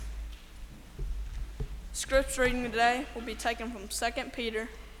Scripture reading today will be taken from 2 Peter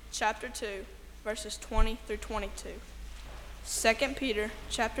chapter 2, verses 20 through 22. 2 Peter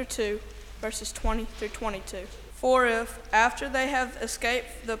chapter 2, verses 20 through 22. For if, after they have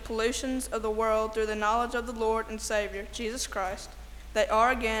escaped the pollutions of the world through the knowledge of the Lord and Savior, Jesus Christ, they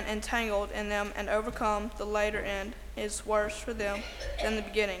are again entangled in them and overcome, the later end is worse for them than the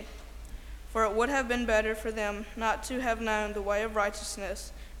beginning. For it would have been better for them not to have known the way of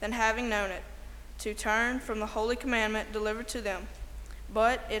righteousness than having known it, to turn from the holy commandment delivered to them.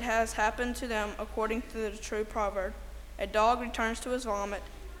 But it has happened to them according to the true proverb, a dog returns to his vomit,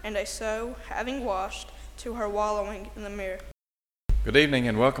 and a sow, having washed, to her wallowing in the mire. Good evening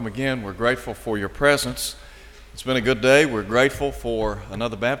and welcome again. We're grateful for your presence. It's been a good day. We're grateful for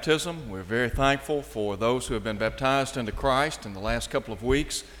another baptism. We're very thankful for those who have been baptized into Christ in the last couple of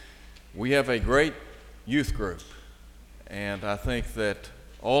weeks. We have a great youth group, and I think that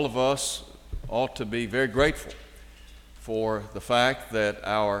all of us ought to be very grateful for the fact that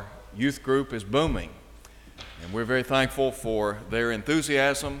our youth group is booming. And we're very thankful for their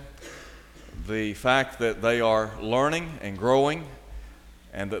enthusiasm, the fact that they are learning and growing,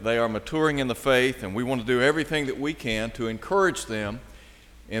 and that they are maturing in the faith, and we want to do everything that we can to encourage them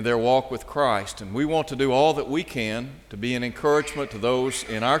in their walk with Christ. And we want to do all that we can to be an encouragement to those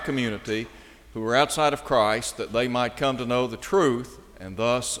in our community who are outside of Christ, that they might come to know the truth and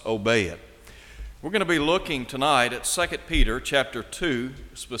thus obey it. We're going to be looking tonight at 2 Peter chapter 2,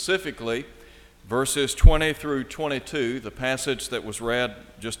 specifically verses 20 through 22, the passage that was read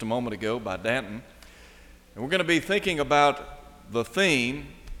just a moment ago by Danton. And we're going to be thinking about the theme,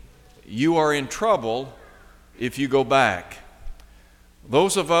 you are in trouble if you go back.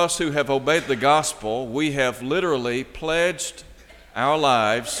 Those of us who have obeyed the gospel, we have literally pledged our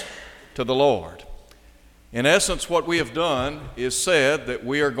lives to the Lord. In essence, what we have done is said that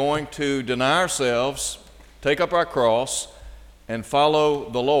we are going to deny ourselves, take up our cross, and follow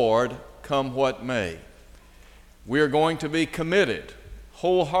the Lord come what may. We are going to be committed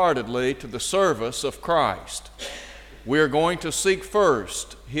wholeheartedly to the service of Christ. We are going to seek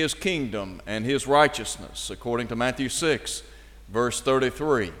first His kingdom and His righteousness, according to Matthew 6, verse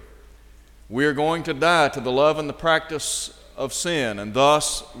 33. We are going to die to the love and the practice of sin, and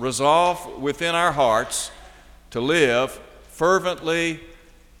thus resolve within our hearts to live fervently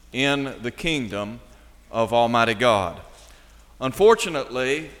in the kingdom of Almighty God.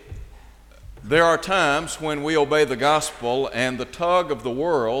 Unfortunately, there are times when we obey the gospel and the tug of the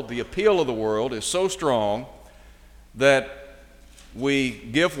world, the appeal of the world is so strong that we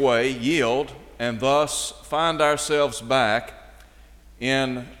give way, yield, and thus find ourselves back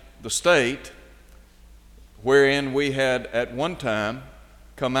in the state wherein we had at one time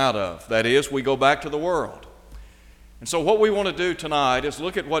come out of. That is, we go back to the world. And so what we want to do tonight is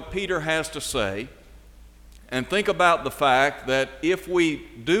look at what Peter has to say and think about the fact that if we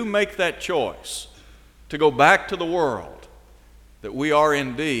do make that choice to go back to the world, that we are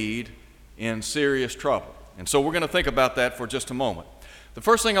indeed in serious trouble. And so we're going to think about that for just a moment. The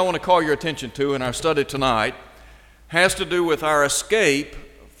first thing I want to call your attention to in our study tonight has to do with our escape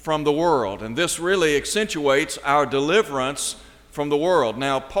from the world. And this really accentuates our deliverance from the world.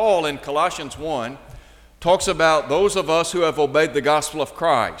 Now, Paul in Colossians 1 talks about those of us who have obeyed the gospel of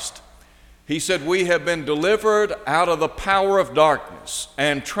Christ. He said, we have been delivered out of the power of darkness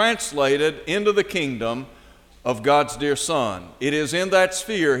and translated into the kingdom of God's dear Son. It is in that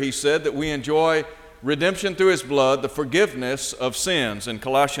sphere, he said, that we enjoy redemption through His blood, the forgiveness of sins, in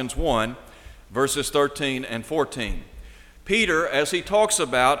Colossians 1, verses 13 and 14. Peter, as he talks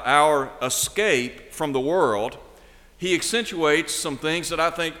about our escape from the world, he accentuates some things that I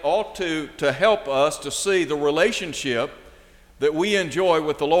think ought to help us to see the relationship that we enjoy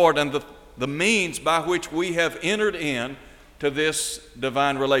with the Lord and the means by which we have entered in to this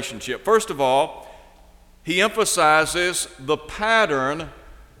divine relationship. First of all, he emphasizes the pattern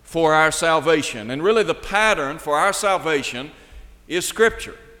for our salvation. And really the pattern for our salvation is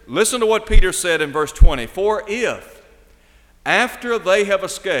Scripture. Listen to what Peter said in verse 20. For if, after they have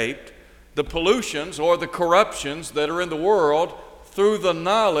escaped the pollutions or the corruptions that are in the world through the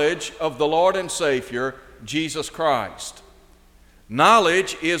knowledge of the Lord and Savior, Jesus Christ.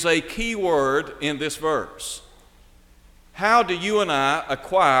 Knowledge is a key word in this verse. How do you and I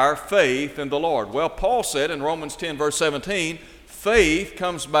acquire faith in the Lord? Well, Paul said in Romans 10, verse 17, faith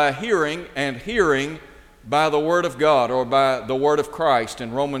comes by hearing, and hearing by the Word of God, or by the Word of Christ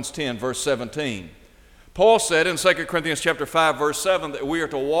in Romans 10, verse 17. Paul said in 2 Corinthians chapter 5, verse 7, that we are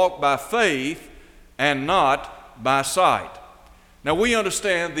to walk by faith and not by sight. Now we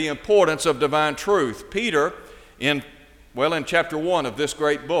understand the importance of divine truth. Peter, in chapter 1 of this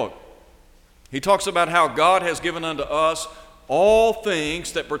great book, He talks about how God has given unto us all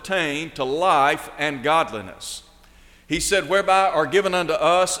things that pertain to life and godliness. He said, whereby are given unto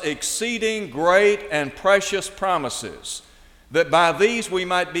us exceeding great and precious promises, that by these we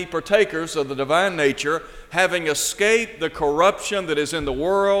might be partakers of the divine nature, having escaped the corruption that is in the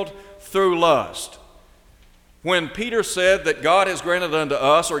world through lust. When Peter said that God has granted unto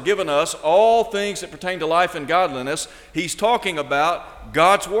us or given us all things that pertain to life and godliness, he's talking about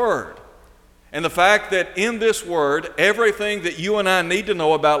God's Word. And the fact that in this Word, everything that you and I need to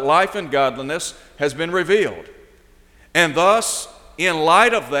know about life and godliness has been revealed. And thus, in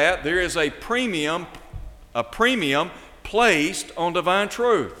light of that, there is a premium placed on divine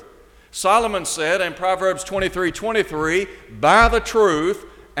truth. Solomon said in Proverbs 23:23, buy the truth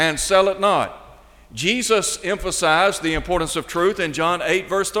and sell it not. Jesus emphasized the importance of truth in John 8,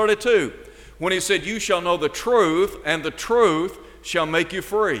 verse 32, when he said, you shall know the truth, and the truth shall make you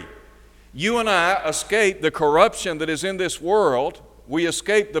free. You and I escape the corruption that is in this world. We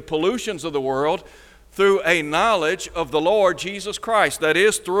escape the pollutions of the world through a knowledge of the Lord Jesus Christ, that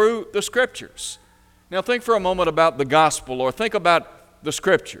is, through the Scriptures. Now think for a moment about the gospel, or think about the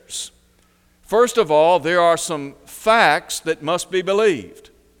Scriptures. First of all, there are some facts that must be believed.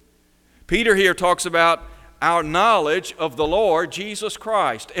 Peter here talks about our knowledge of the Lord Jesus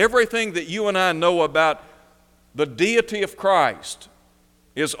Christ. Everything that you and I know about the deity of Christ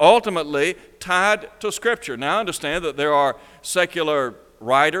is ultimately tied to Scripture. Now I understand that there are secular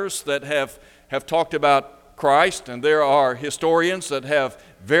writers that have talked about Christ, and there are historians that have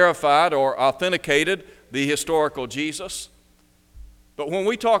verified or authenticated the historical Jesus. But when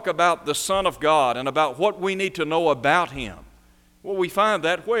we talk about the Son of God and about what we need to know about Him, well, we find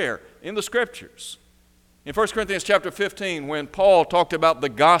that where? In the Scriptures. In 1 Corinthians chapter 15, when Paul talked about the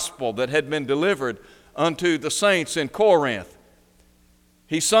gospel that had been delivered unto the saints in Corinth,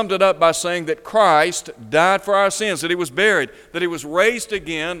 he summed it up by saying that Christ died for our sins, that He was buried, that He was raised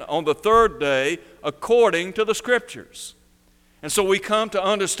again on the third day according to the Scriptures. And so we come to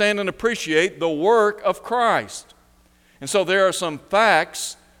understand and appreciate the work of Christ. And so there are some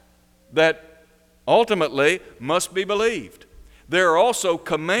facts that ultimately must be believed. There are also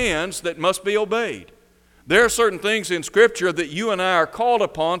commands that must be obeyed. There are certain things in Scripture that you and I are called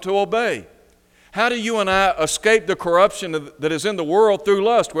upon to obey. How do you and I escape the corruption that is in the world through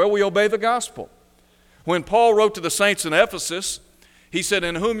lust? Well, we obey the gospel. When Paul wrote to the saints in Ephesus, he said,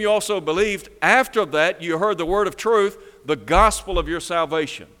 in whom you also believed, after that you heard the word of truth, the gospel of your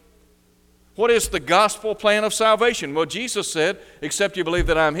salvation. What is the gospel plan of salvation? Well, Jesus said, except you believe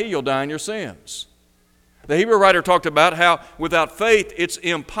that I am He, you'll die in your sins. The Hebrew writer talked about how without faith it's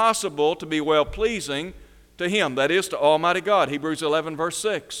impossible to be well-pleasing to Him, that is, to Almighty God. Hebrews 11, verse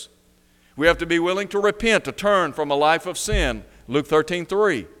 6. We have to be willing to repent, to turn from a life of sin, Luke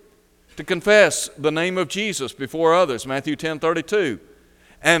 13:3. To confess the name of Jesus before others, Matthew 10:32.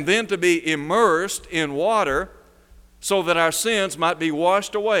 And then to be immersed in water so that our sins might be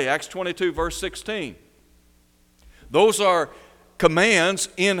washed away, Acts 22, verse 16. Those are commands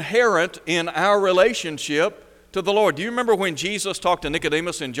inherent in our relationship to the Lord. Do you remember when Jesus talked to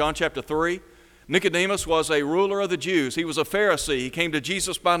Nicodemus in John chapter 3? Nicodemus was a ruler of the Jews. He was a Pharisee. He came to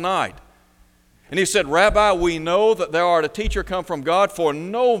Jesus by night. And he said, Rabbi, we know that thou art a teacher come from God, for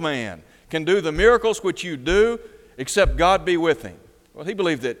no man can do the miracles which you do except God be with him. Well, he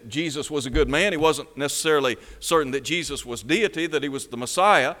believed that Jesus was a good man. He wasn't necessarily certain that Jesus was deity, that He was the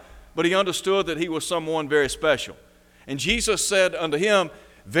Messiah, but he understood that He was someone very special. And Jesus said unto him,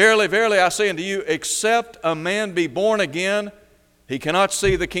 verily, verily, I say unto you, except a man be born again, he cannot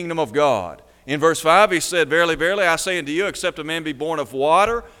see the kingdom of God. In verse 5, He said, verily, verily, I say unto you, except a man be born of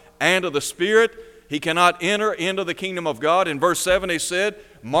water and of the Spirit, he cannot enter into the kingdom of God. In verse 7, He said,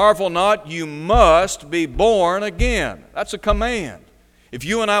 marvel not, you must be born again. That's a command. If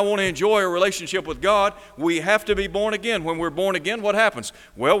you and I want to enjoy a relationship with God, we have to be born again. When we're born again, what happens?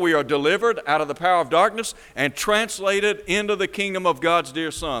 Well, we are delivered out of the power of darkness and translated into the kingdom of God's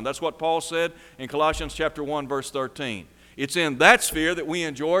dear Son. That's what Paul said in Colossians chapter 1, verse 13. It's in that sphere that we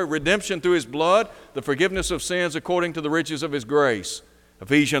enjoy redemption through His blood, the forgiveness of sins according to the riches of His grace.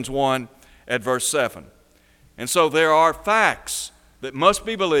 Ephesians 1 at verse 7. And so there are facts that must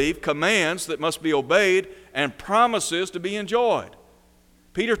be believed, commands that must be obeyed, and promises to be enjoyed.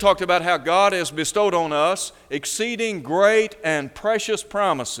 Peter talked about how God has bestowed on us exceeding great and precious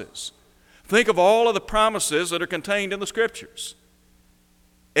promises. Think of all of the promises that are contained in the Scriptures.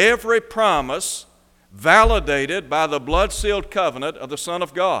 Every promise validated by the blood-sealed covenant of the Son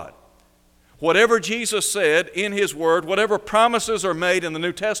of God. Whatever Jesus said in His Word, whatever promises are made in the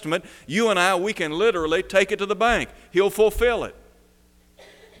New Testament, you and I, we can literally take it to the bank. He'll fulfill it.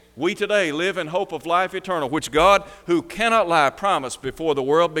 we today live in hope of life eternal, which God, who cannot lie, promised before the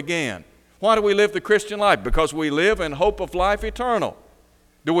world began. Why do we live the Christian life? Because we live in hope of life eternal.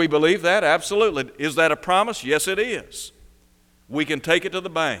 Do we believe that? Absolutely. Is that a promise? Yes, it is. We can take it to the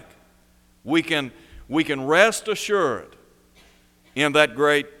bank. We can rest assured in that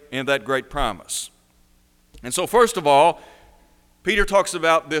great promise. And so first of all, Peter talks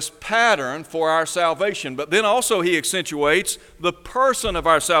about this pattern for our salvation, but then also he accentuates the person of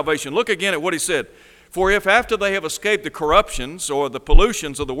our salvation. Look again at what he said. For if after they have escaped the corruptions or the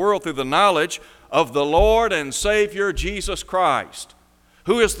pollutions of the world through the knowledge of the Lord and Savior Jesus Christ,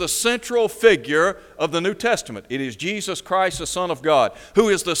 who is the central figure of the New Testament. It is Jesus Christ, the Son of God. Who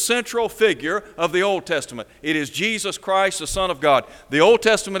is the central figure of the Old Testament. It is Jesus Christ, the Son of God. The Old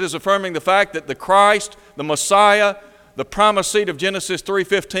Testament is affirming the fact that the Christ, the Messiah, the promised seed of Genesis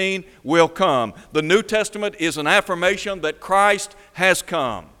 3:15 will come. The New Testament is an affirmation that Christ has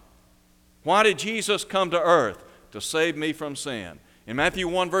come. Why did Jesus come to earth? To save me from sin. In Matthew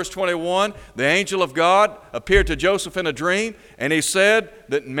 1 verse 21, the angel of God appeared to Joseph in a dream, and he said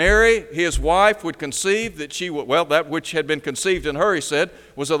that Mary, his wife, would conceive, that which had been conceived in her, he said,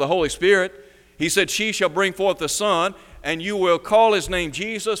 was of the Holy Spirit. He said, she shall bring forth a son, and you will call his name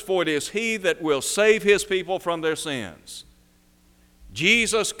Jesus, for it is he that will save his people from their sins.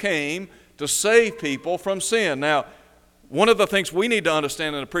 Jesus came to save people from sin. Now, one of the things we need to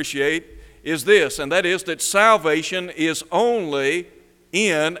understand and appreciate is this, and that is that salvation is only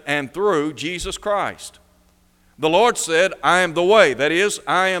in and through Jesus Christ. The Lord said, I am the way. That is,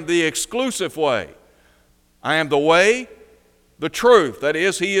 I am the exclusive way. I am the way, the truth. That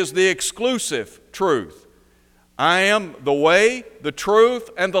is, he is the exclusive truth. I am the way, the truth,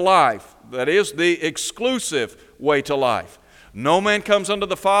 and the life. That is, the exclusive way to life. No man comes unto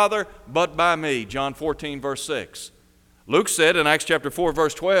the Father but by me. John 14, verse 6. Luke said in Acts chapter 4,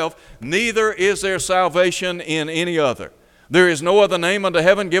 verse 12, neither is there salvation in any other. There is no other name under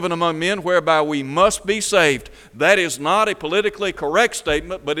heaven given among men whereby we must be saved. That is not a politically correct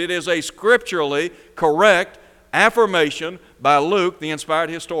statement, but it is a scripturally correct affirmation by Luke, the inspired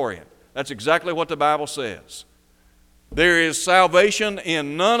historian. That's exactly what the Bible says. There is salvation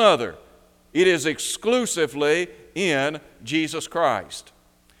in none other. It is exclusively in Jesus Christ.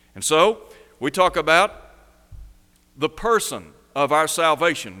 And so, we talk about the person of our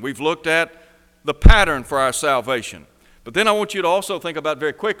salvation. We've looked at the pattern for our salvation. But then I want you to also think about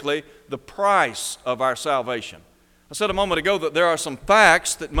very quickly the price of our salvation. I said a moment ago that there are some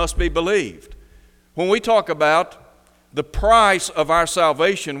facts that must be believed. When we talk about the price of our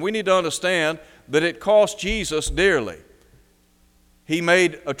salvation, we need to understand that it cost Jesus dearly. He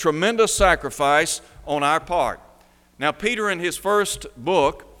made a tremendous sacrifice on our part. Now, Peter in his first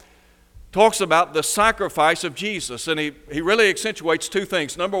book talks about the sacrifice of Jesus, and he really accentuates two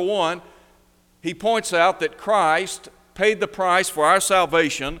things. Number one, he points out that Christ paid the price for our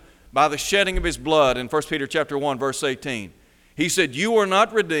salvation by the shedding of his blood in 1 Peter chapter 1, verse 18. He said, you are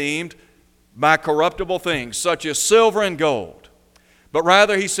not redeemed by corruptible things, such as silver and gold, but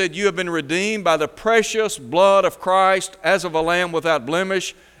rather, he said, you have been redeemed by the precious blood of Christ as of a lamb without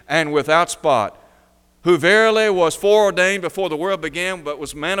blemish and without spot, who verily was foreordained before the world began, but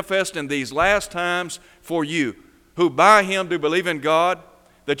was manifest in these last times for you, who by him do believe in God,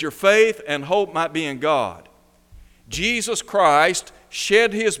 that your faith and hope might be in God. Jesus Christ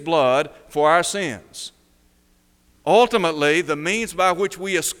shed his blood for our sins. Ultimately, the means by which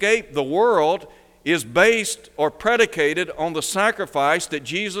we escape the world is based or predicated on the sacrifice that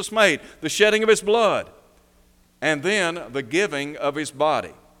Jesus made, the shedding of his blood, and then the giving of his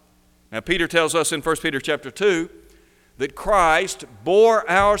body. Now, Peter tells us in 1 Peter chapter 2 that Christ bore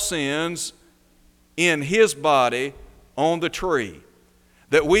our sins in his body on the tree,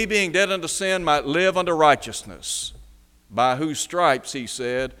 that we, being dead unto sin, might live unto righteousness, by whose stripes, he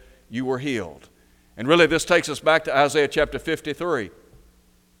said, you were healed. And really, this takes us back to Isaiah chapter 53.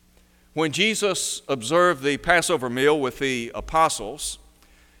 When Jesus observed the Passover meal with the apostles,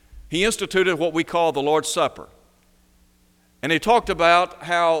 he instituted what we call the Lord's Supper. And he talked about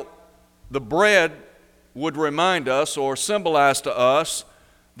how the bread would remind us or symbolize to us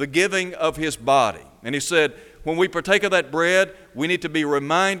the giving of his body. And he said, when we partake of that bread, we need to be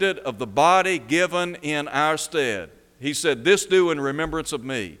reminded of the body given in our stead. He said, this do in remembrance of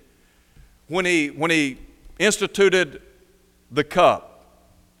me. When he instituted the cup,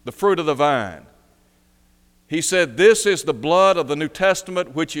 the fruit of the vine, he said, this is the blood of the New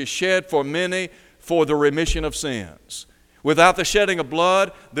Testament, which is shed for many for the remission of sins. Without the shedding of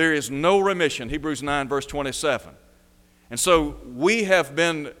blood, there is no remission. Hebrews 9, verse 27. And so we have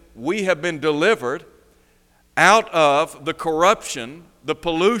been delivered out of the corruption the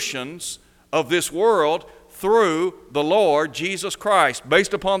pollutions of this world through the Lord Jesus Christ,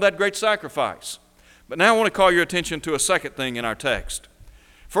 based upon that great sacrifice. But now I want to call your attention to a second thing in our text.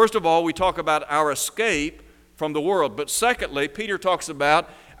 First of all, we talk about our escape from the world. But secondly, Peter talks about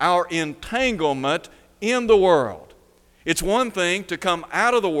our entanglement in the world. It's one thing to come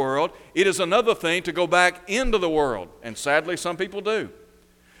out of the world. It is another thing to go back into the world. And sadly, some people do.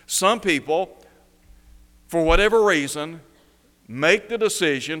 Some people, for whatever reason, make the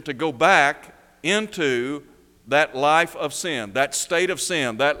decision to go back into that life of sin, that state of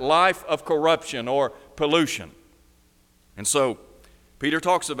sin, that life of corruption or pollution. And so, Peter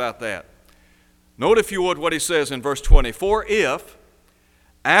talks about that. Note, if you would, what he says in verse 20. For if,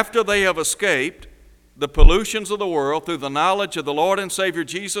 after they have escaped the pollutions of the world through the knowledge of the Lord and Savior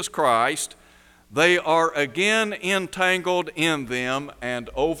Jesus Christ, they are again entangled in them and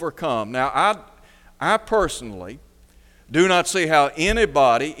overcome. Now, I personally do not see how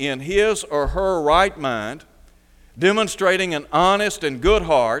anybody in his or her right mind, demonstrating an honest and good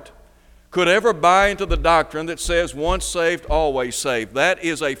heart, could ever buy into the doctrine that says once saved, always saved. That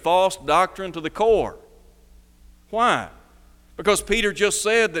is a false doctrine to the core. Why? Because Peter just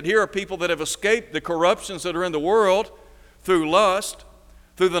said that here are people that have escaped the corruptions that are in the world through lust,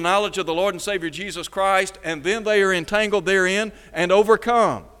 through the knowledge of the Lord and Savior Jesus Christ, and then they are entangled therein and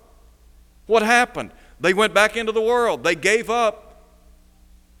overcome. What happened? They went back into the world. They gave up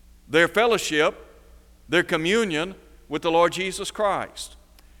their fellowship, their communion with the Lord Jesus Christ.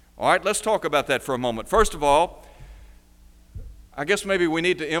 All right, let's talk about that for a moment. First of all, I guess maybe we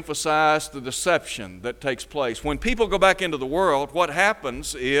need to emphasize the deception that takes place. When people go back into the world, what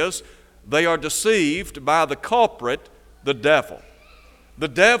happens is they are deceived by the culprit, the devil. The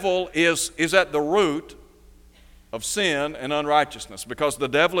devil is at the root of sin and unrighteousness, because the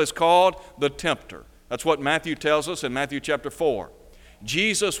devil is called the tempter. That's what Matthew tells us in Matthew chapter 4.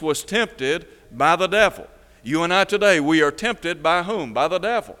 Jesus was tempted by the devil. You and I today, we are tempted by whom? By the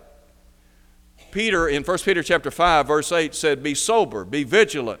devil. Peter, in 1 Peter chapter 5, verse 8, said, be sober, be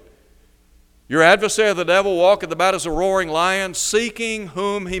vigilant. Your adversary the devil walketh about as a roaring lion, seeking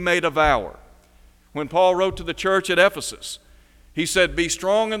whom he may devour. When Paul wrote to the church at Ephesus, he said, be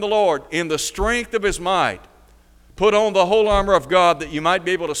strong in the Lord, in the strength of his might. Put on the whole armor of God, that you might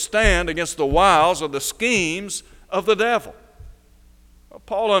be able to stand against the wiles or the schemes of the devil. Well,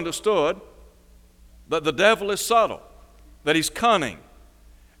 Paul understood that the devil is subtle, that he's cunning,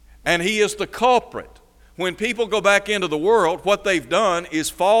 and he is the culprit. When people go back into the world, what they've done is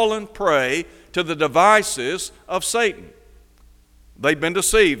fallen prey to the devices of Satan. They've been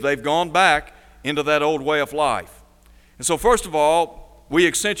deceived. They've gone back into that old way of life. And so first of all, we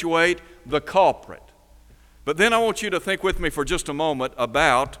accentuate the culprit. But then I want you to think with me for just a moment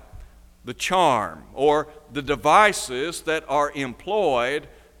about the charm or the devices that are employed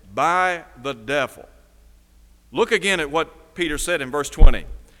by the devil. Look again at what Peter said in verse 20.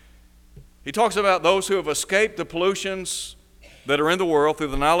 He talks about those who have escaped the pollutions that are in the world through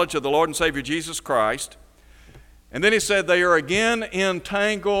the knowledge of the Lord and Savior Jesus Christ. And then he said they are again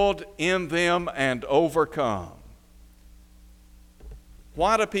entangled in them and overcome.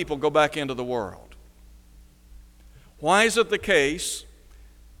 Why do people go back into the world? Why is it the case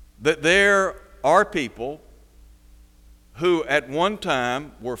that there are people who at one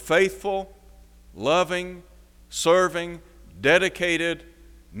time were faithful, loving, serving, dedicated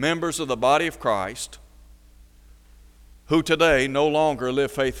members of the body of Christ, who today no longer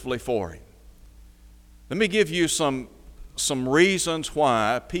live faithfully for Him? Let me give you some reasons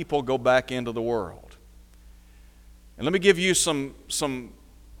why people go back into the world. And let me give you some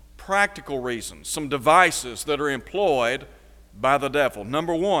practical reasons, some devices that are employed by the devil.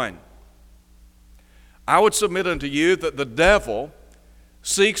 Number one, I would submit unto you that the devil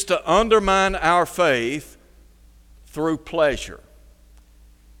seeks to undermine our faith through pleasure.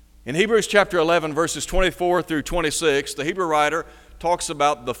 In Hebrews chapter 11, verses 24 through 26, the Hebrew writer talks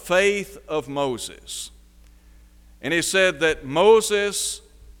about the faith of Moses. And he said that Moses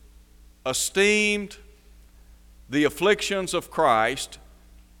esteemed the afflictions of Christ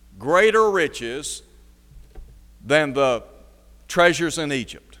greater riches than the treasures in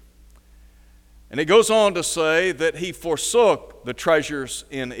Egypt. And it goes on to say that he forsook the treasures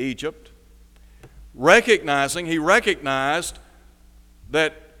in Egypt, he recognized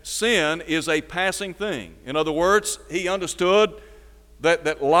that sin is a passing thing. In other words, he understood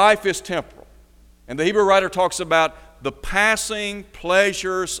that life is temporal. And the Hebrew writer talks about the passing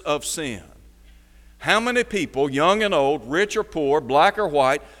pleasures of sin. How many people, young and old, rich or poor, black or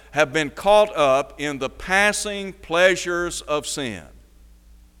white, have been caught up in the passing pleasures of sin?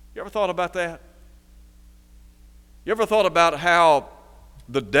 You ever thought about that? You ever thought about how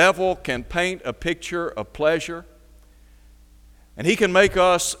the devil can paint a picture of pleasure, and he can make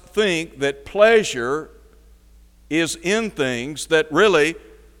us think that pleasure is in things that really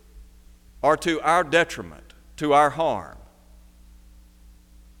are to our detriment, to our harm.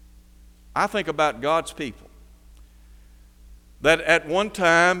 I think about God's people that at one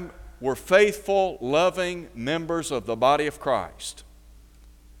time were faithful, loving members of the body of Christ.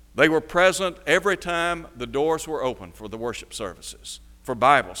 They were present every time the doors were open for the worship services, for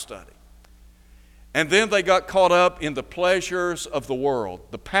Bible study. And then they got caught up in the pleasures of the world,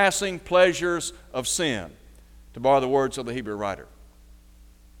 the passing pleasures of sin, to borrow the words of the Hebrew writer.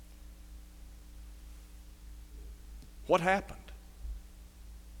 What happened?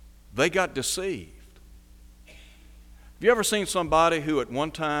 They got deceived. Have you ever seen somebody who at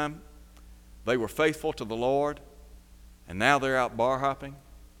one time they were faithful to the Lord and now they're out bar hopping?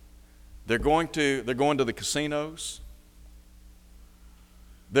 They're going to the casinos.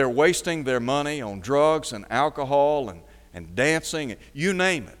 They're wasting their money on drugs and alcohol and dancing, you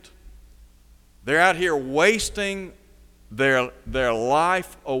name it. They're out here wasting their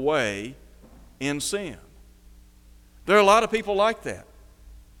life away in sin. There are a lot of people like that.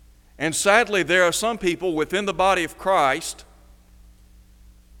 And sadly, there are some people within the body of Christ,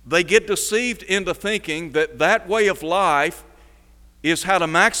 they get deceived into thinking that that way of life is how to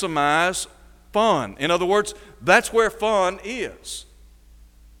maximize fun. In other words, that's where fun is.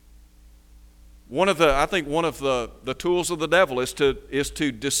 I think one of the tools of the devil is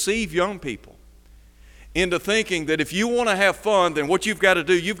to deceive young people into thinking that if you want to have fun, then what you've got to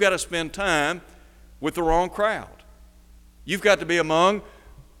do, you've got to spend time with the wrong crowd. You've got to be among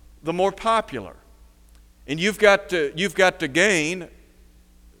the more popular. And you've got to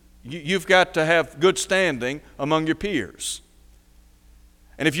have good standing among your peers.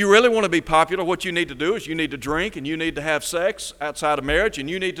 And if you really want to be popular, what you need to do is you need to drink and you need to have sex outside of marriage and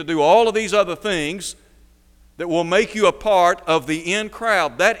you need to do all of these other things that will make you a part of the in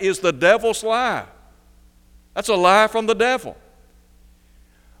crowd. That is the devil's lie. That's a lie from the devil.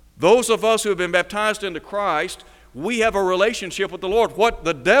 Those of us who have been baptized into Christ, we have a relationship with the Lord. What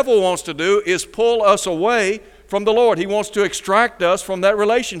the devil wants to do is pull us away from the Lord. He wants to extract us from that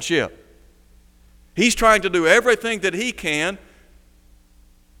relationship. He's trying to do everything that he can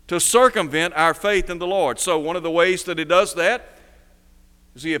to circumvent our faith in the Lord. So one of the ways that he does that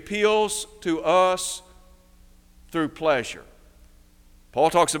is he appeals to us through pleasure. Paul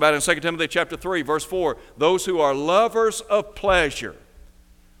talks about it in 2 Timothy chapter 3, verse 4, those who are lovers of pleasure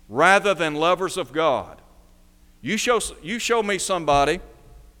rather than lovers of God. You show me somebody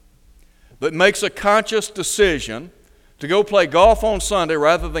that makes a conscious decision to go play golf on Sunday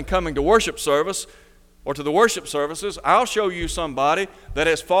rather than coming to worship service or to the worship services. I'll show you somebody that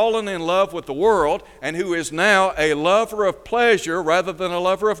has fallen in love with the world and who is now a lover of pleasure rather than a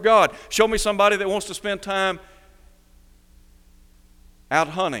lover of God. Show me somebody that wants to spend time out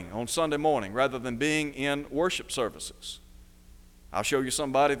hunting on Sunday morning rather than being in worship services. I'll show you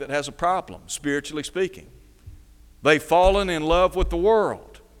somebody that has a problem, spiritually speaking. They've fallen in love with the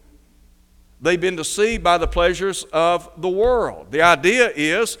world. They've been deceived by the pleasures of the world. The idea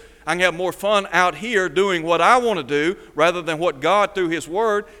is I can have more fun out here doing what I want to do rather than what God through His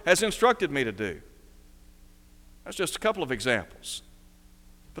Word has instructed me to do. That's just a couple of examples.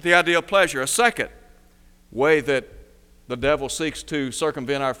 But the idea of pleasure, a second way that the devil seeks to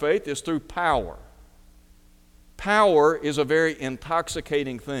circumvent our faith is through power. Power is a very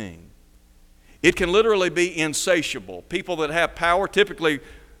intoxicating thing. It can literally be insatiable. People that have power, typically,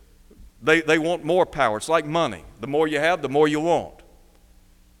 they want more power. It's like money. The more you have, the more you want.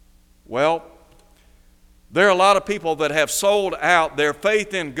 Well, there are a lot of people that have sold out their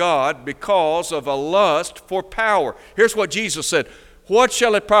faith in God because of a lust for power. Here's what Jesus said, "What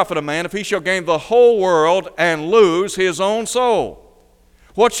shall it profit a man if he shall gain the whole world and lose his own soul?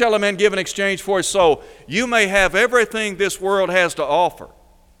 What shall a man give in exchange for his soul? You may have everything this world has to offer.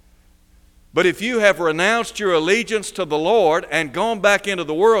 But if you have renounced your allegiance to the Lord and gone back into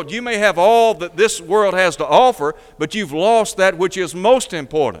the world, you may have all that this world has to offer, but you've lost that which is most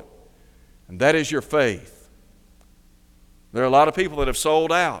important, and that is your faith." There are a lot of people that have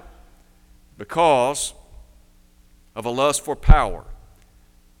sold out because of a lust for power.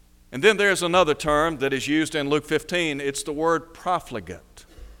 And then there's another term that is used in Luke 15. It's the word profligate.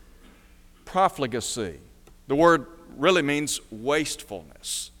 Profligacy. The word really means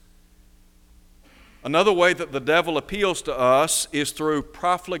wastefulness. Another way that the devil appeals to us is through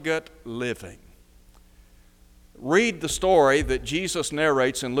profligate living. Read the story that Jesus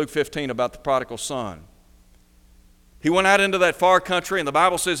narrates in Luke 15 about the prodigal son. He went out into that far country, and the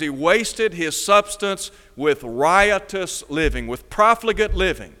Bible says he wasted his substance with riotous living, with profligate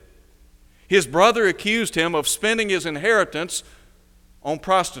living. His brother accused him of spending his inheritance on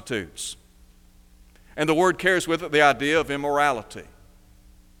prostitutes. And the word carries with it the idea of immorality,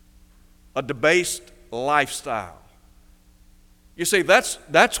 a debased lifestyle. You see, that's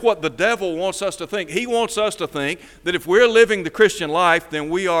what the devil wants us to think. He wants us to think that if we're living the Christian life, then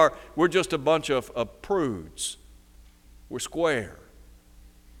we're just a bunch of prudes. We're square.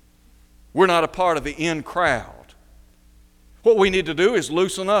 We're not a part of the in crowd. What we need to do is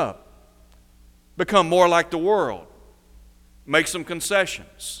loosen up, become more like the world, make some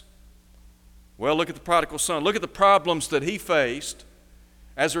concessions. Well, look at the prodigal son. Look at the problems that he faced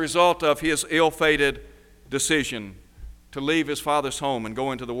as a result of his ill-fated decision to leave his father's home and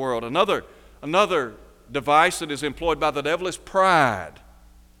go into the world. Another device that is employed by the devil is pride.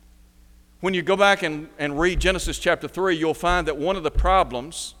 When you go back and read Genesis chapter 3, you'll find that one of the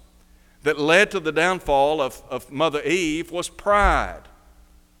problems that led to the downfall of Mother Eve was pride.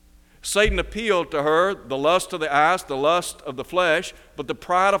 Satan appealed to her, the lust of the eyes, the lust of the flesh, but the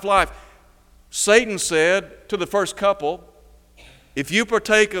pride of life. Satan said to the first couple, if you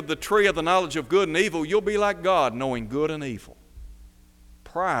partake of the tree of the knowledge of good and evil, you'll be like God, knowing good and evil.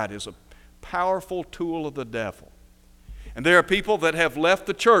 Pride is a powerful tool of the devil. And there are people that have left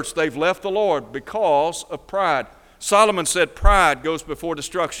the church, they've left the Lord because of pride. Solomon said pride goes before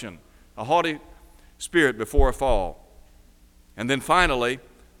destruction, a haughty spirit before a fall. And then finally,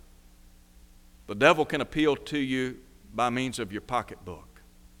 the devil can appeal to you by means of your pocketbook.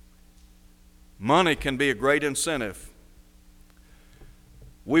 Money can be a great incentive.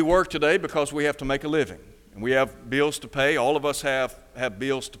 We work today because we have to make a living, and we have bills to pay. All of us have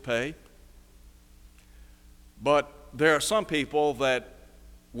bills to pay. But there are some people that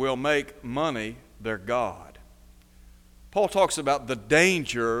will make money their God. Paul talks about the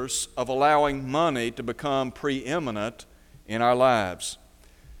dangers of allowing money to become preeminent in our lives.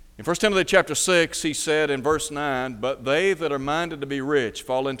 In 1 Timothy chapter 6, he said in verse 9, but they that are minded to be rich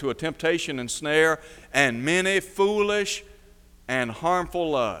fall into a temptation and snare, and many foolish and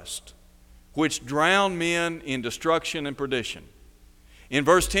harmful lusts, which drown men in destruction and perdition. In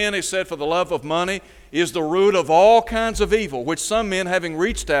verse 10, he said, for the love of money is the root of all kinds of evil, which some men, having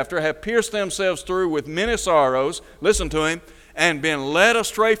reached after, have pierced themselves through with many sorrows, listen to him, and been led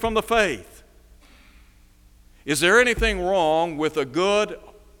astray from the faith. Is there anything wrong with a good,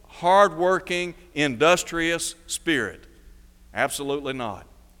 hard-working, industrious spirit? Absolutely not.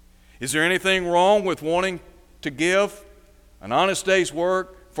 Is there anything wrong with wanting to give an honest day's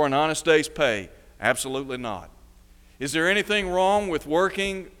work for an honest day's pay? Absolutely not. Is there anything wrong with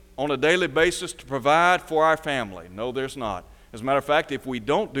working on a daily basis to provide for our family? No, there's not. As a matter of fact, if we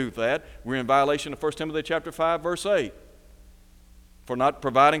don't do that, we're in violation of 1 Timothy chapter 5, verse 8, for not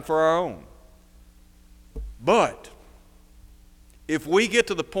providing for our own. But if we get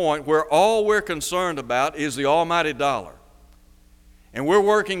to the point where all we're concerned about is the almighty dollar, and we're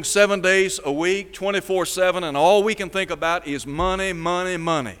working 7 days a week, 24/7, and all we can think about is money, money,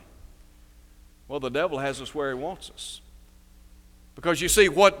 money, well, the devil has us where he wants us. Because you see,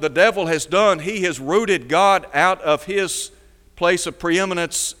 what the devil has done, he has rooted God out of his place of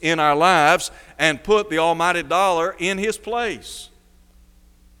preeminence in our lives and put the almighty dollar in his place.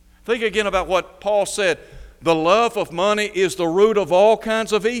 Think again about what Paul said. The love of money is the root of all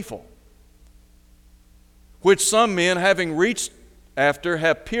kinds of evil, which some men, having reached after,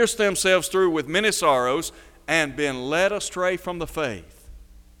 have pierced themselves through with many sorrows and been led astray from the faith.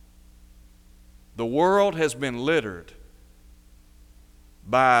 The world has been littered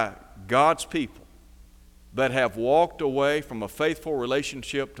by God's people that have walked away from a faithful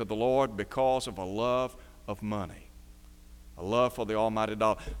relationship to the Lord because of a love of money, a love for the almighty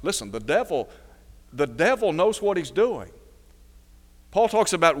dollar. Listen, the devil knows what he's doing. Paul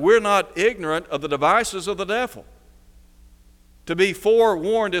talks about we're not ignorant of the devices of the devil. To be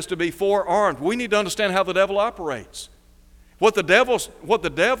forewarned is to be forearmed. We need to understand how the devil operates. What the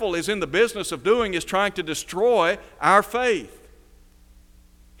devil is in the business of doing is trying to destroy our faith.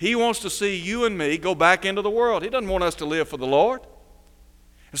 He wants to see you and me go back into the world. He doesn't want us to live for the Lord.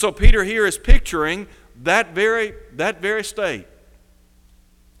 And so Peter here is picturing that very state.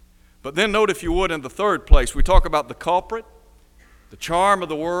 But then note, if you would, in the third place, we talk about the culprit, the charm of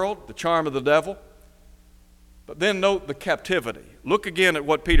the world, the charm of the devil. But then note the captivity. Look again at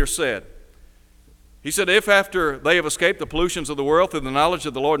what Peter said. He said, if after they have escaped the pollutions of the world through the knowledge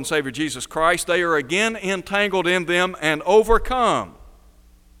of the Lord and Savior Jesus Christ, they are again entangled in them and overcome.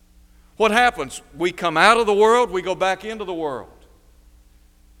 What happens? We come out of the world, we go back into the world.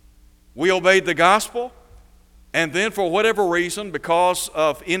 We obeyed the gospel, And then for whatever reason, because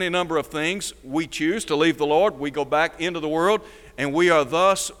of any number of things, we choose to leave the Lord. We go back into the world, and we are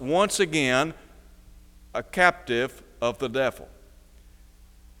thus once again a captive of the devil.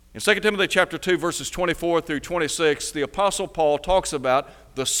 In 2 Timothy chapter 2, verses 24 through 26, the Apostle Paul talks about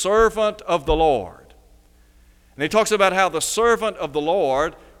the servant of the Lord. And he talks about how the servant of the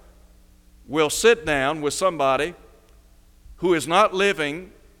Lord will sit down with somebody who's not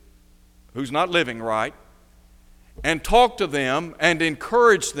living right, and talk to them and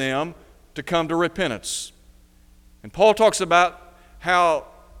encourage them to come to repentance. And Paul talks about how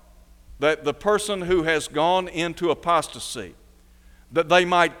that the person who has gone into apostasy, that they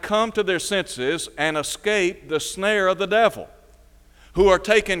might come to their senses and escape the snare of the devil, who are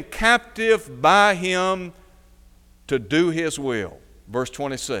taken captive by him to do his will. Verse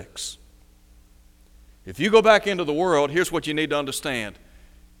 26. If you go back into the world, here's what you need to understand.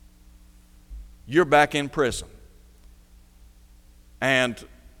 You're back in prison. And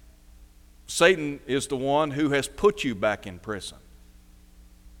Satan is the one who has put you back in prison.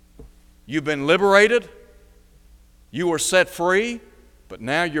 You've been liberated. You were set free, but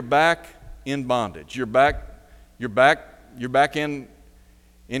now you're back in bondage. You're back in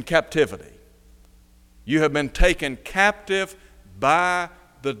captivity. You have been taken captive by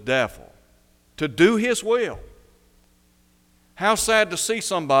the devil to do his will. How sad to see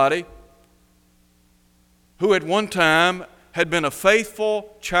somebody who at one time had been a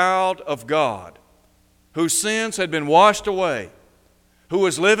faithful child of God, whose sins had been washed away, who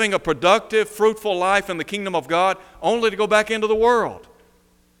was living a productive, fruitful life in the kingdom of God, only to go back into the world,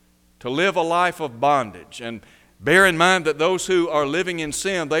 to live a life of bondage. And bear in mind that those who are living in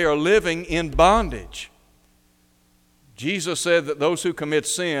sin, they are living in bondage. Jesus said that those who commit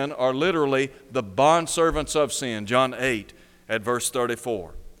sin are literally the bondservants of sin, John 8 at verse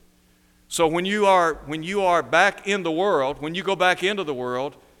 34. So when you are back in the world, when you go back into the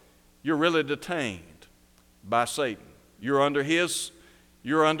world, you're really detained by Satan. You're under his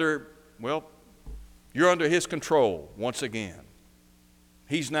control once again.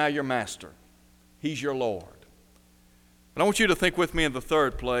 He's now your master. He's your Lord. But I want you to think with me in the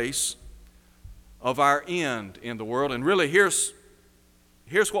third place of our end in the world. And really, here's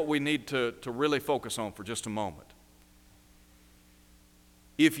what we need to really focus on for just a moment.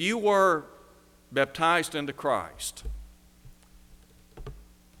 If you were baptized into Christ,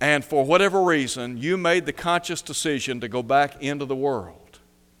 and for whatever reason you made the conscious decision to go back into the world,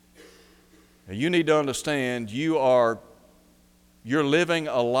 you need to understand you're living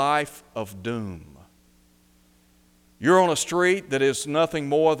a life of doom. You're on a street that is nothing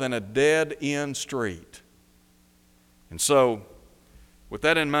more than a dead-end street. And so, with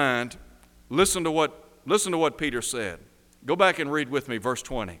that in mind, listen to what Peter said. Go back and read with me verse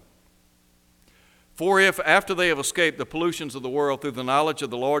 20. For if, after they have escaped the pollutions of the world through the knowledge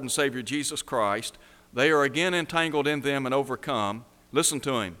of the Lord and Savior Jesus Christ, they are again entangled in them and overcome, listen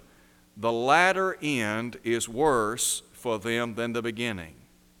to him, the latter end is worse for them than the beginning.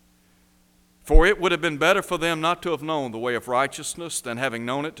 For it would have been better for them not to have known the way of righteousness than having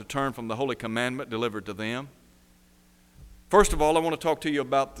known it to turn from the holy commandment delivered to them. First of all, I want to talk to you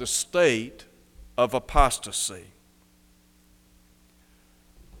about the state of apostasy.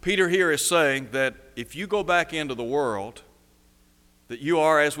 Peter here is saying that if you go back into the world, that you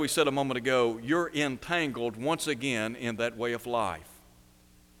are, as we said a moment ago, you're entangled once again in that way of life.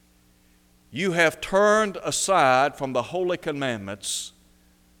 You have turned aside from the holy commandments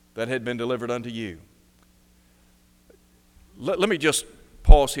that had been delivered unto you. Let me just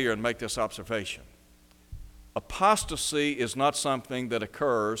pause here and make this observation. Apostasy is not something that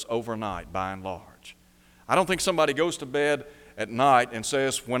occurs overnight, by and large. I don't think somebody goes to bed at night and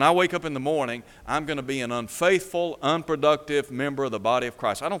says, when I wake up in the morning, I'm going to be an unfaithful, unproductive member of the body of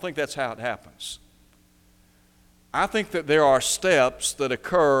Christ. I don't think that's how it happens. I think that there are steps that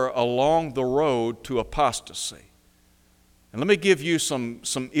occur along the road to apostasy. And let me give you some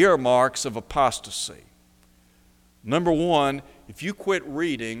earmarks of apostasy. Number one, if you quit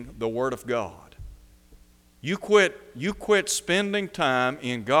reading the Word of God, you quit spending time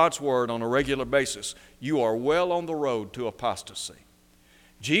in God's Word on a regular basis, you are well on the road to apostasy.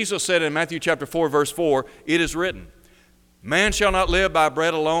 Jesus said in Matthew chapter 4, verse 4, it is written, man shall not live by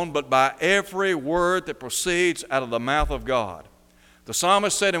bread alone, but by every word that proceeds out of the mouth of God. The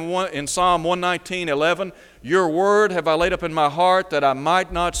psalmist said in Psalm 119:11, your word have I laid up in my heart that I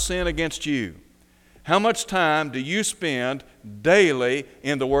might not sin against you. How much time do you spend daily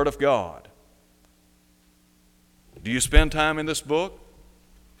in the Word of God? Do you spend time in this book?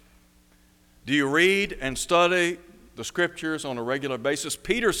 Do you read and study the Scriptures on a regular basis.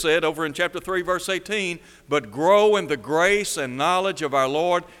 Peter said over in chapter 3, verse 18, "But grow in the grace and knowledge of our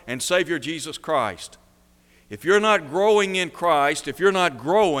Lord and Savior Jesus Christ." If you're not growing in Christ, if you're not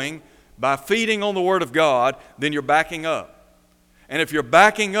growing by feeding on the Word of God, then you're backing up. And if you're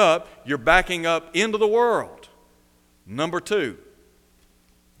backing up into the world. Number 2,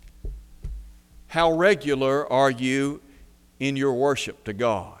 how regular are you in your worship to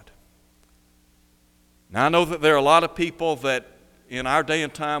God? Now, I know that there are a lot of people that in our day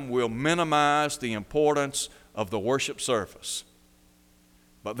and time will minimize the importance of the worship service.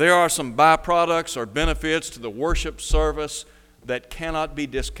 But there are some byproducts or benefits to the worship service that cannot be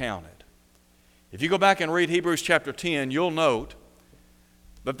discounted. If you go back and read Hebrews chapter 10, you'll note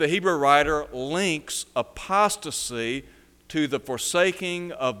that the Hebrew writer links apostasy to the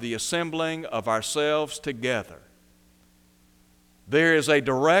forsaking of the assembling of ourselves together. There is a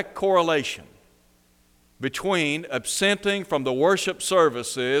direct correlation between absenting from the worship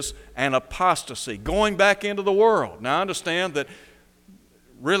services and apostasy, going back into the world. Now, I understand that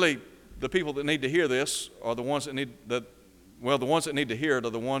really the people that need to hear this are the ones that the ones that need to hear it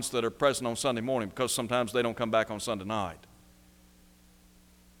are the ones that are present on Sunday morning, because sometimes they don't come back on Sunday night.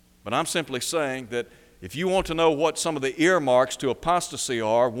 But I'm simply saying that if you want to know what some of the earmarks to apostasy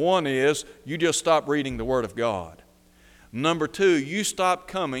are, one is you just stop reading the Word of God. Number 2, you stop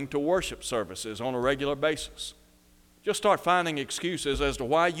coming to worship services on a regular basis. Just start finding excuses as to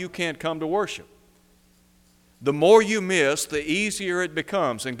why you can't come to worship. The more you miss, the easier it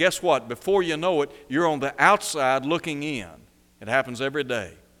becomes. And guess what? Before you know it, you're on the outside looking in. It happens every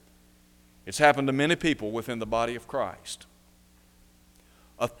day. It's happened to many people within the body of Christ.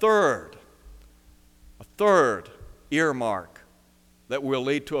 A third earmark that will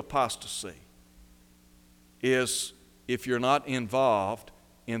lead to apostasy is if you're not involved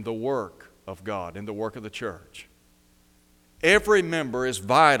in the work of God, in the work of the church. Every member is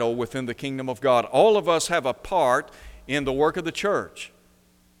vital within the kingdom of God. All of us have a part in the work of the church.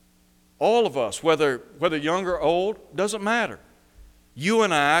 All of us, whether young or old, doesn't matter. You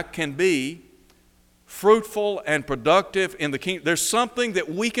and I can be fruitful and productive in the kingdom. There's something that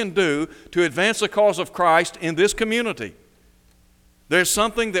we can do to advance the cause of Christ in this community. There's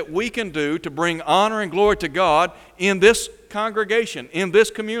something that we can do to bring honor and glory to God in this congregation, in this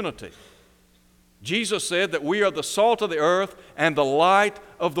community. Jesus said that we are the salt of the earth and the light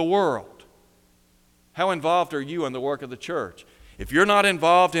of the world. How involved are you in the work of the church? If you're not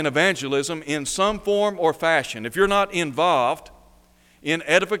involved in evangelism in some form or fashion, if you're not involved in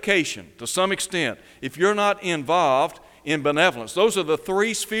edification to some extent, if you're not involved in benevolence, those are the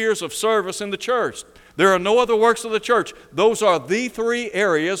 3 spheres of service in the church. There are no other works of the church. Those are the 3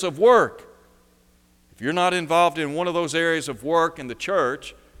 areas of work. If you're not involved in one of those areas of work in the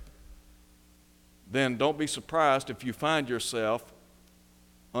church, then don't be surprised if you find yourself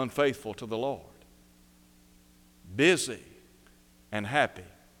unfaithful to the Lord. Busy and happy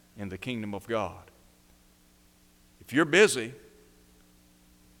in the kingdom of God. If you're busy,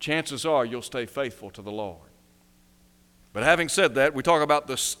 chances are you'll stay faithful to the Lord. But having said that, we talk about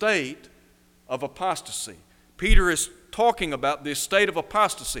the state of apostasy. Peter is talking about this state of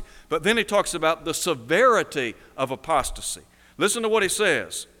apostasy, but then he talks about the severity of apostasy. Listen to what he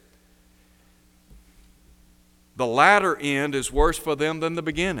says. The latter end is worse for them than the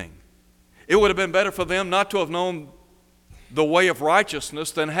beginning. It would have been better for them not to have known the way of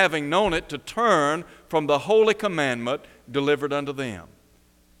righteousness than having known it to turn from the holy commandment delivered unto them.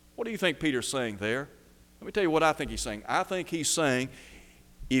 What do you think Peter's saying there? Let me tell you what I think he's saying. I think he's saying,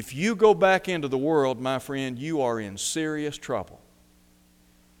 if you go back into the world, my friend, you are in serious trouble.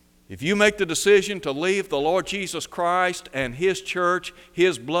 If you make the decision to leave the Lord Jesus Christ and His church,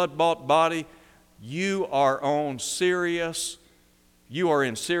 His blood-bought body, you are in serious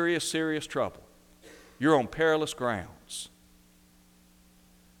trouble. You're on perilous grounds.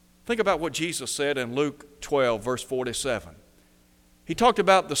 Think about what Jesus said in Luke 12, verse 47. He talked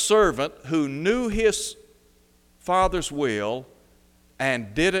about the servant who knew his father's will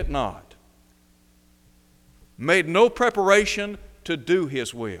and did it not. Made no preparation to do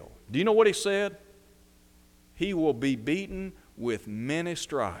his will. Do you know what he said? He will be beaten with many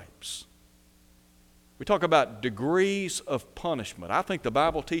stripes. We talk about degrees of punishment. I think the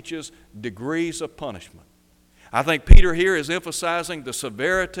Bible teaches degrees of punishment. I think Peter here is emphasizing the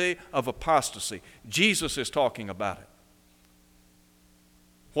severity of apostasy. Jesus is talking about it.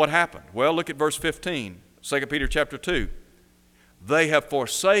 What happened? Well, look at verse 15, 2 Peter chapter 2. They have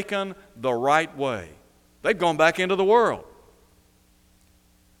forsaken the right way. They've gone back into the world.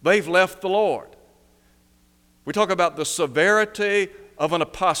 They've left the Lord. We talk about the severity of an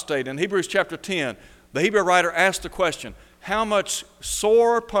apostate. In Hebrews chapter 10, The Hebrew writer asked the question, how much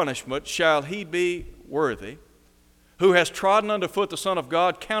sore punishment shall he be worthy, who has trodden underfoot the Son of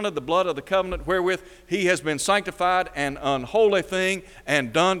God, counted the blood of the covenant wherewith he has been sanctified an unholy thing,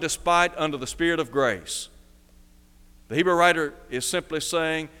 and done despite unto the Spirit of grace? The Hebrew writer is simply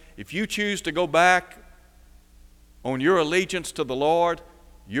saying, if you choose to go back on your allegiance to the Lord,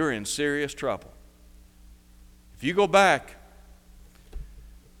 you're in serious trouble. If you go back,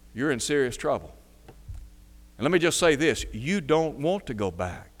 you're in serious trouble. And let me just say this, you don't want to go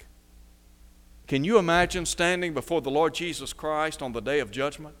back. Can you imagine standing before the Lord Jesus Christ on the day of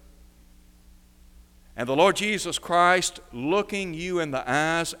judgment? And the Lord Jesus Christ looking you in the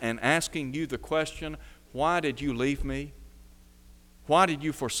eyes and asking you the question, why did you leave me? Why did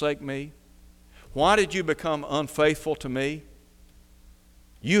you forsake me? Why did you become unfaithful to me?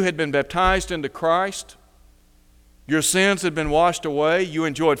 You had been baptized into Christ. Your sins had been washed away. You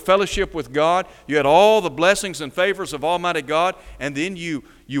enjoyed fellowship with God. You had all the blessings and favors of Almighty God, and then you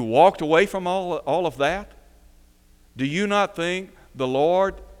walked away from all of that? Do you not think the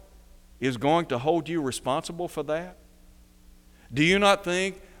Lord is going to hold you responsible for that? Do you not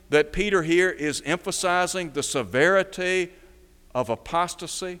think that Peter here is emphasizing the severity of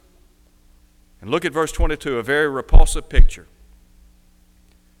apostasy? And look at verse 22, a very repulsive picture.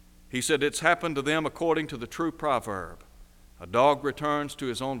 He said, it's happened to them according to the true proverb. A dog returns to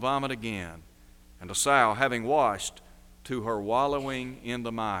his own vomit again, and a sow, having washed, to her wallowing in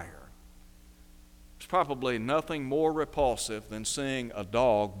the mire. There's probably nothing more repulsive than seeing a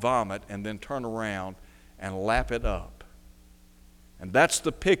dog vomit and then turn around and lap it up. And that's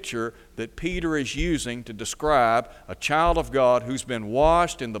the picture that Peter is using to describe a child of God who's been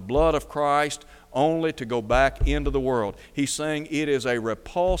washed in the blood of Christ only to go back into the world. He's saying it is a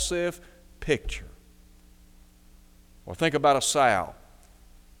repulsive picture. Or think about a sow.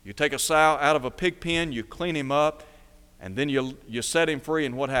 You take a sow out of a pig pen, you clean him up, and then you set him free,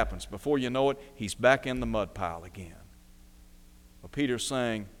 and what happens? Before you know it, he's back in the mud pile again. Well, Peter's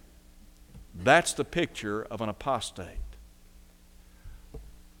saying that's the picture of an apostate.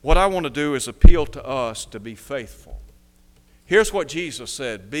 What I want to do is appeal to us to be faithful. Here's what Jesus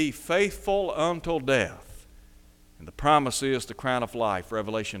said, be faithful until death. And the promise is the crown of life,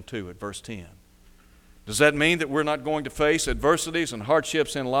 Revelation 2 at verse 10. Does that mean that we're not going to face adversities and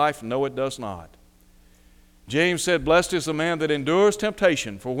hardships in life? No, it does not. James said, blessed is the man that endures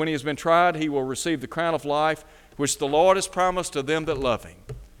temptation, for when he has been tried, he will receive the crown of life, which the Lord has promised to them that love him.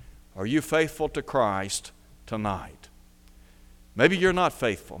 Are you faithful to Christ tonight? Maybe you're not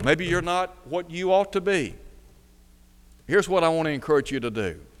faithful. Maybe you're not what you ought to be. Here's what I want to encourage you to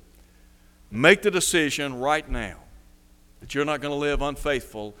do. Make the decision right now that you're not going to live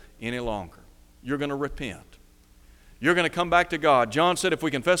unfaithful any longer. You're going to repent. You're going to come back to God. John said if we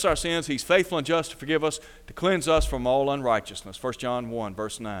confess our sins, He's faithful and just to forgive us, to cleanse us from all unrighteousness. 1 John 1,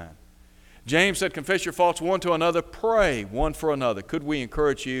 verse 9. James said, confess your faults one to another, pray one for another. Could we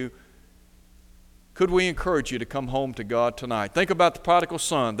encourage you to come home to God tonight? Think about the prodigal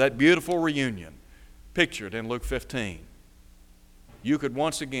son, that beautiful reunion pictured in Luke 15. You could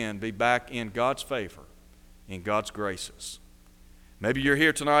once again be back in God's favor, in God's graces. Maybe you're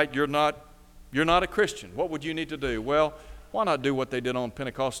here tonight, you're not a Christian. What would you need to do? Well, why not do what they did on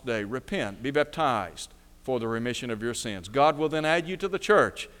Pentecost Day? Repent, be baptized for the remission of your sins. God will then add you to the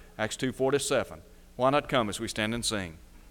church, Acts 2:47. Why not come as we stand and sing?